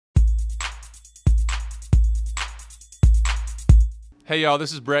Hey, y'all,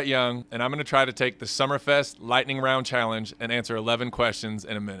 this is Brett Young, and I'm going to try to take the Summerfest Lightning Round Challenge and answer 11 questions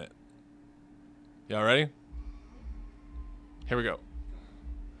in a minute. Y'all ready? Here we go.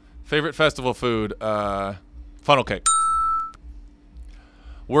 Favorite festival food? Funnel cake.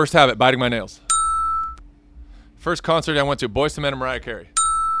 Worst habit? Biting my nails. First concert I went to? Boyz II Men and Mariah Carey.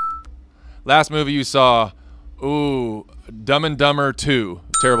 Last movie you saw? Ooh, Dumb and Dumber 2.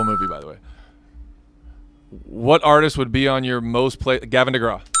 Terrible movie, by the way. What artist would be on your most play? Gavin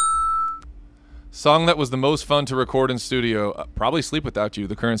DeGraw. Song that was the most fun to record in studio? Probably Sleep Without You,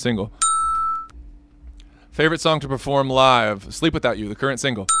 the current single. Favorite song to perform live? Sleep Without You, the current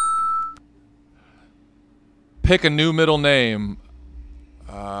single. Pick a new middle name.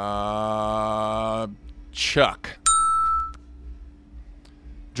 Chuck.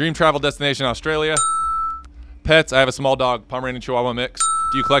 Dream travel destination, Australia. Pets, I have a small dog, Pomeranian Chihuahua mix.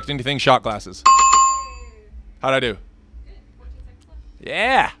 Do you collect anything? Shot glasses. How'd I do?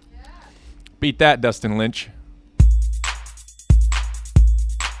 Yeah. Beat that, Dustin Lynch.